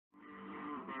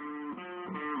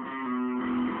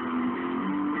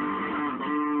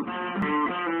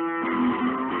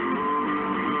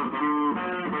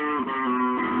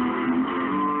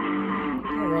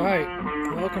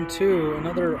to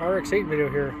another RX-8 video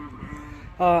here.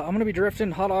 I'm going to be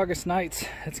drifting hot August nights.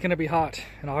 It's going to be hot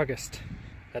in August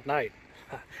at night.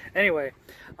 Anyway,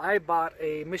 I bought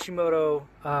a Mishimoto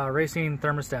racing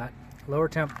thermostat, lower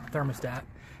temp thermostat. It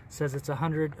says it's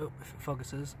 100, oh, if it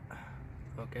focuses,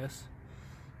 focus,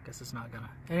 guess it's not gonna.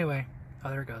 Anyway, oh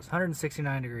there it goes,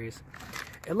 169 degrees.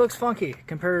 It looks funky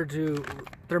compared to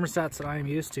thermostats that I am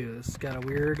used to. This has got a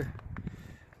weird,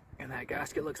 and that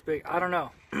gasket looks big. I don't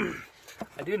know.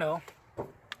 I do know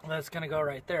that it's gonna go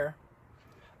right there.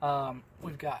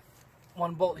 We've got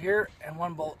one bolt here and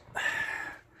one bolt.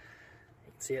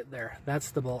 You can see it there.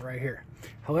 That's the bolt right here.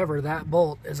 However, that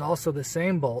bolt is also the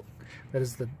same bolt that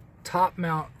is the top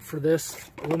mount for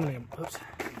this aluminum, oops,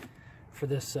 for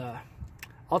this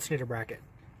alternator bracket.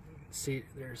 See,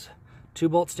 there's two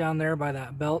bolts down there by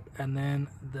that belt, and then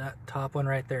that top one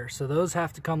right there. So those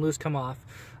have to come loose, come off.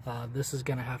 This is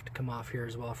gonna have to come off here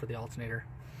as well for the alternator.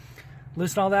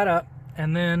 Loosen all that up,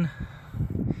 and then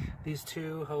these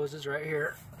two hoses right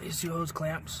here, these two hose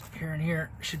clamps here and here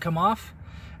should come off,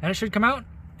 and it should come out,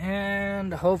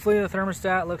 and hopefully the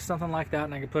thermostat looks something like that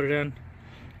and I can put it in.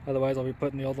 Otherwise I'll be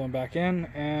putting the old one back in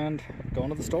and going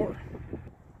to the store.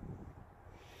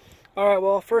 Alright,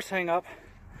 well, first hang up.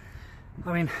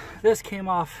 I mean, this came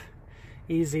off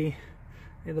easy.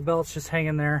 The belt's just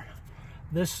hanging there.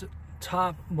 This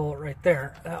top bolt right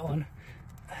there, that one,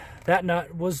 that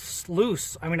nut was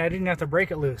loose. I mean, I didn't have to break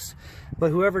it loose.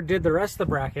 But whoever did the rest of the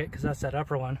bracket, because that's that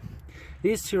upper one,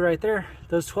 these two right there,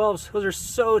 those 12s, those are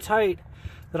so tight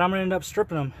that I'm gonna end up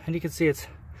stripping them. And you can see it's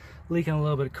leaking a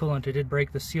little bit of coolant. I did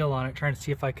break the seal on it, trying to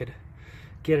see if I could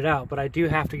get it out. But I do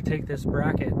have to take this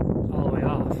bracket all the way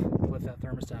off to lift that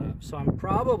thermostat up. So I'm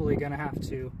probably gonna have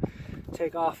to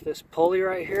take off this pulley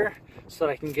right here so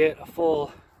that I can get a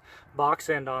full box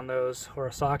end on those, or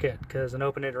a socket, because an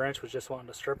open-ended wrench was just wanting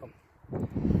to strip them.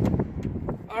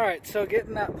 Alright, so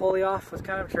getting that pulley off was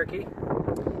kind of tricky.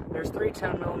 There's three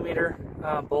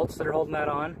 10mm bolts that are holding that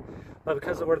on, but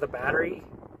because of where the battery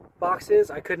box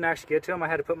is, I couldn't actually get to them. I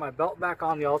had to put my belt back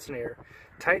on the alternator,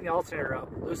 tighten the alternator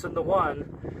up, loosen the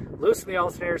one, loosen the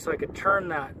alternator so I could turn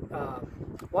that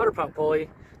water pump pulley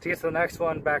to get to the next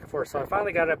one, back and forth. So I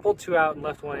finally got it. I pulled two out and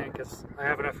left one in because I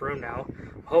have enough room now.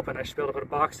 I'm hoping I should be able to put a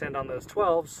box end on those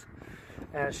 12s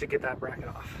and it should get that bracket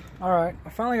off. Alright, I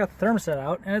finally got the thermostat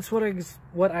out, and it's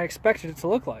what I expected it to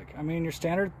look like. I mean, your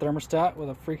standard thermostat with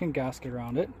a freaking gasket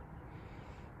around it.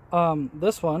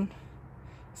 This one,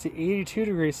 see, 82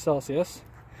 degrees Celsius.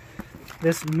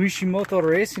 This Mishimoto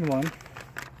Racing one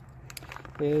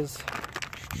is,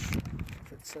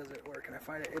 if it says it, where can I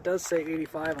find it? It does say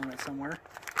 85 on it somewhere.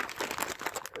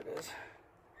 There it is.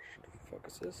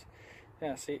 Focuses.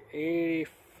 Yeah, see,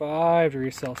 85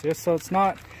 degrees Celsius. So it's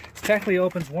not, it technically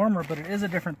opens warmer, but it is a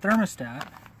different thermostat.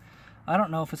 I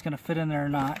don't know if it's going to fit in there or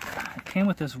not. It came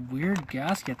with this weird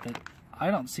gasket that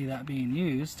I don't see that being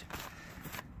used.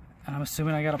 And I'm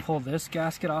assuming I got to pull this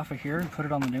gasket off of here and put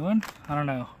it on the new one. I don't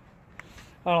know.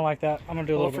 I don't like that. I'm going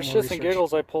to do a little bit more research. For shits and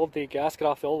giggles, I pulled the gasket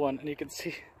off the old one, and you can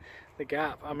see the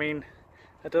gap. I mean,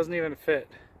 it doesn't even fit.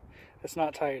 It's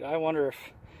not tight. I wonder if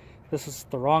this is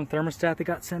the wrong thermostat that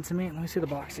got sent to me. Let me see the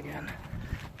box again.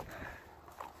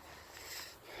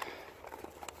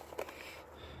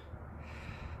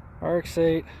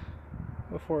 RX-8,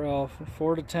 4L,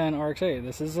 4 to 10 RX-8.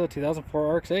 This is a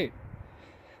 2004 RX-8.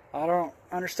 I don't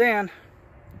understand.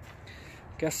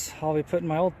 Guess I'll be putting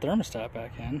my old thermostat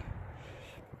back in.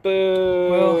 Boo!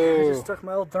 Well, I just stuck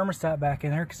my old thermostat back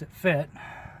in there because it fit.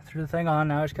 Threw the thing on.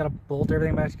 Now I just got to bolt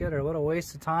everything back together. What a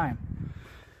waste of time.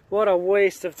 What a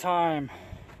waste of time.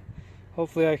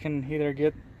 Hopefully I can either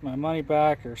get my money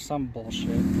back or some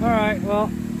bullshit. Alright, well,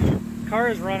 car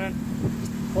is running.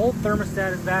 Old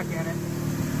thermostat is back in it.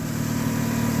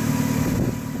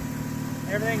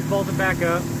 Everything's bolted back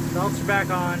up. Belts are back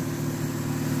on.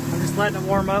 I'm just letting it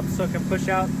warm up so it can push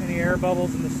out any air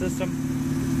bubbles in the system.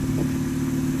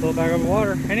 Fill it back up with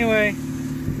water. Anyway,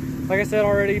 like I said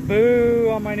already, boo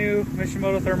on my new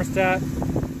Mishimoto thermostat.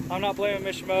 I'm not blaming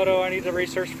Mishimoto. I need to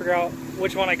research to figure out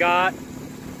which one I got.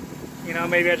 You know,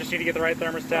 maybe I just need to get the right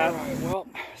thermostat. Alright, well,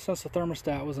 since the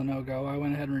thermostat was a no-go, I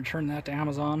went ahead and returned that to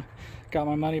Amazon. Got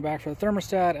my money back for the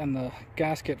thermostat and the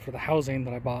gasket for the housing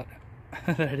that I bought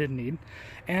that I didn't need.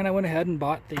 And I went ahead and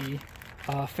bought the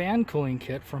fan cooling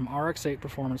kit from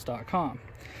RX8performance.com.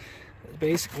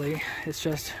 Basically, it's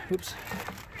just, oops,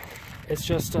 it's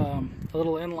just a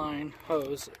little inline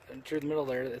hose, and through the middle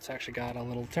there, it's actually got a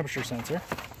little temperature sensor.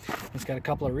 It's got a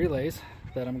couple of relays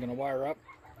that I'm going to wire up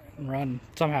and run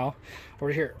somehow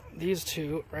over here. These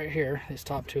two right here, these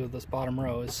top two of this bottom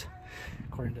row is,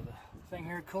 according to the thing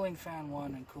here, cooling fan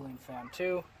 1 and cooling fan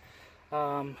 2.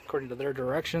 According to their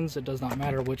directions, it does not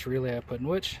matter which relay I put in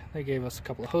which. They gave us a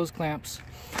couple of hose clamps,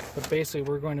 but basically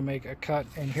we're going to make a cut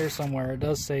in here somewhere. It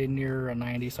does say near a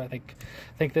 90, so I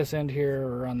think this end here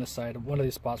or on this side of one of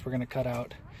these spots we're going to cut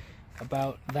out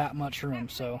about that much room,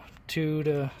 so 2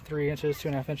 to 3 inches,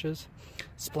 2.5 inches.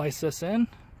 Splice this in,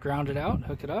 ground it out,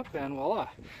 hook it up, and voila.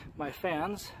 My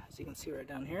fans, as you can see right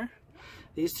down here,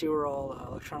 these two are all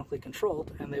electronically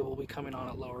controlled, and they will be coming on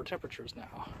at lower temperatures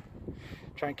now.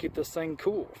 Try and keep this thing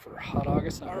cool for hot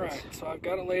August nights. Alright, so I've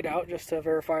got it laid out just to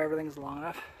verify everything's long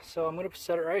enough. So I'm going to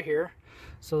set it right here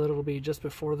so that it'll be just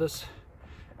before this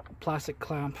plastic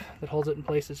clamp that holds it in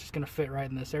place. It's just going to fit right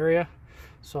in this area.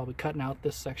 So I'll be cutting out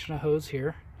this section of hose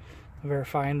here,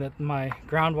 verifying that my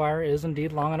ground wire is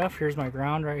indeed long enough. Here's my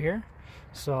ground right here.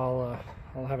 So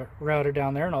I'll have it routed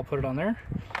down there and I'll put it on there.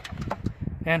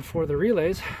 And for the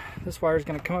relays, this wire is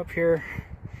going to come up here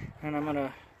and I'm going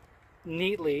to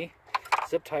neatly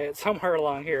zip tie it somewhere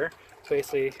along here.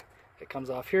 Basically, it comes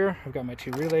off here. I've got my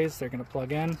 2 relays. They're going to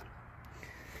plug in.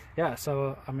 Yeah,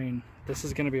 so, I mean, this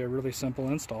is going to be a really simple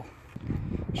install.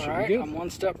 Alright, I'm one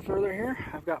step further here.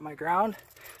 I've got my ground,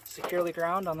 securely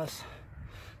ground on this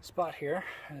spot here,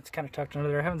 and it's kind of tucked under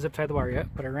there. I haven't zip tied the wire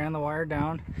yet, but I ran the wire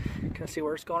down. Can see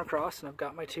where it's going across, and I've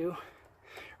got my 2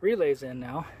 relays in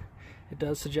now. It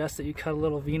does suggest that you cut a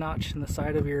little V-notch in the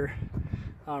side of your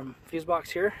fuse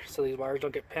box here, so these wires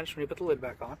don't get pinched when you put the lid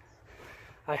back on.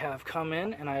 I have come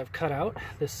in and I have cut out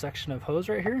this section of hose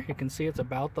right here. You can see it's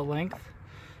about the length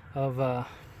of the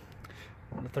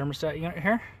thermostat unit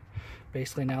here.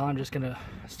 Basically now I'm just going to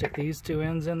stick these 2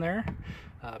 ends in there,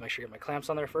 make sure you get my clamps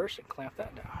on there first and clamp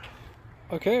that down.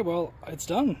 Okay, well, it's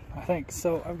done, I think.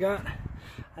 So I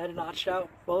had to notch out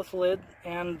both the lid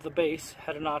and the base,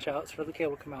 had to notch out so the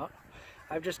cable come out.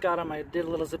 I've just got them, I did a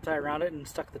little zip tie around it and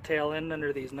stuck the tail in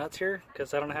under these nuts here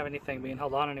because I don't have anything being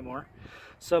held on anymore.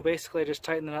 So basically I just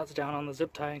tighten the nuts down on the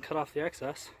zip tie and cut off the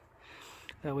excess.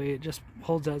 That way it just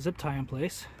holds that zip tie in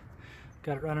place.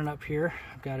 Got it running up here.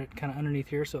 I've got it kind of underneath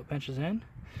here so it pinches in. And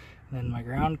then my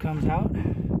ground comes out.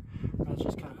 Runs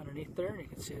just kind of underneath there, and you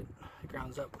can see it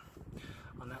grounds up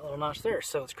on that little notch there.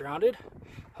 So it's grounded.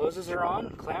 Hoses are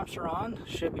on, clamps are on,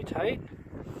 should be tight.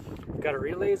 Got a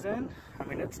relays in. I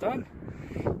mean, it's done.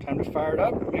 Time to fire it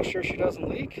up, make sure she doesn't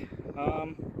leak.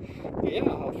 Yeah,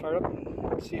 I'll fire it up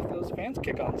and see if those fans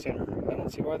kick on sooner. I don't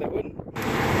see why they wouldn't.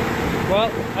 Well,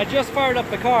 I just fired up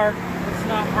the car. It's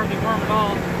not hardly warm at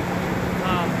all.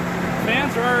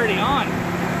 Fans are already on.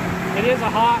 It is a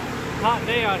hot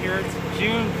day out here. It's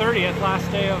June 30th, last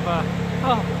day of,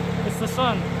 oh, it's the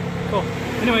sun. Cool.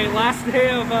 Anyway, last day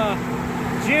of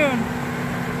June,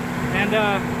 and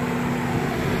I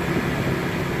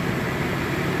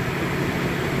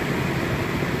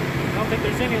don't think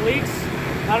there's any leaks.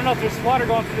 I don't know if there's water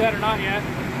going through that or not yet.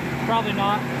 Probably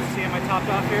not. See, am I topped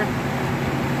off here?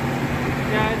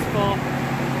 Yeah, it's full.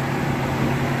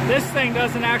 This thing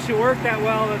doesn't actually work that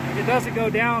well. It doesn't go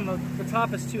down. The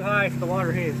top is too high for the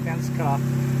water. Hey, the fans cut off.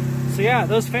 So yeah,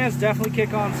 those fans definitely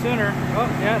kick on sooner. Oh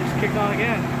yeah, it just kicked on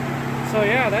again. So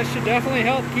yeah, that should definitely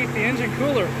help keep the engine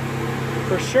cooler.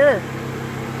 For sure.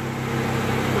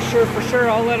 For sure.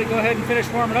 I'll let it go ahead and finish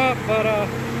warming up. But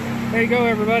there you go,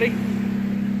 everybody.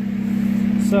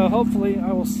 So hopefully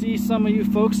I will see some of you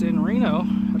folks in Reno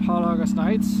at Hot August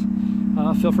Nights.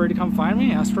 Feel free to come find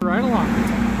me, ask for a ride along.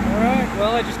 Alright,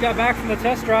 well, I just got back from the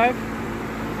test drive.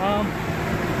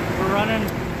 We're running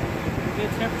good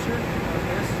temperature.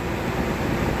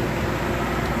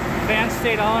 Fans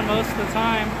stayed on most of the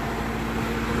time.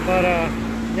 But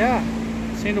yeah,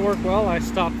 seemed to work well. I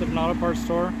stopped at an auto parts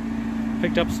store,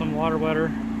 picked up some water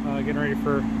wetter, getting ready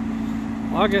for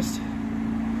August.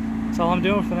 That's all I'm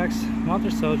doing for the next month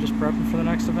or so, just prepping for the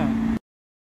next event.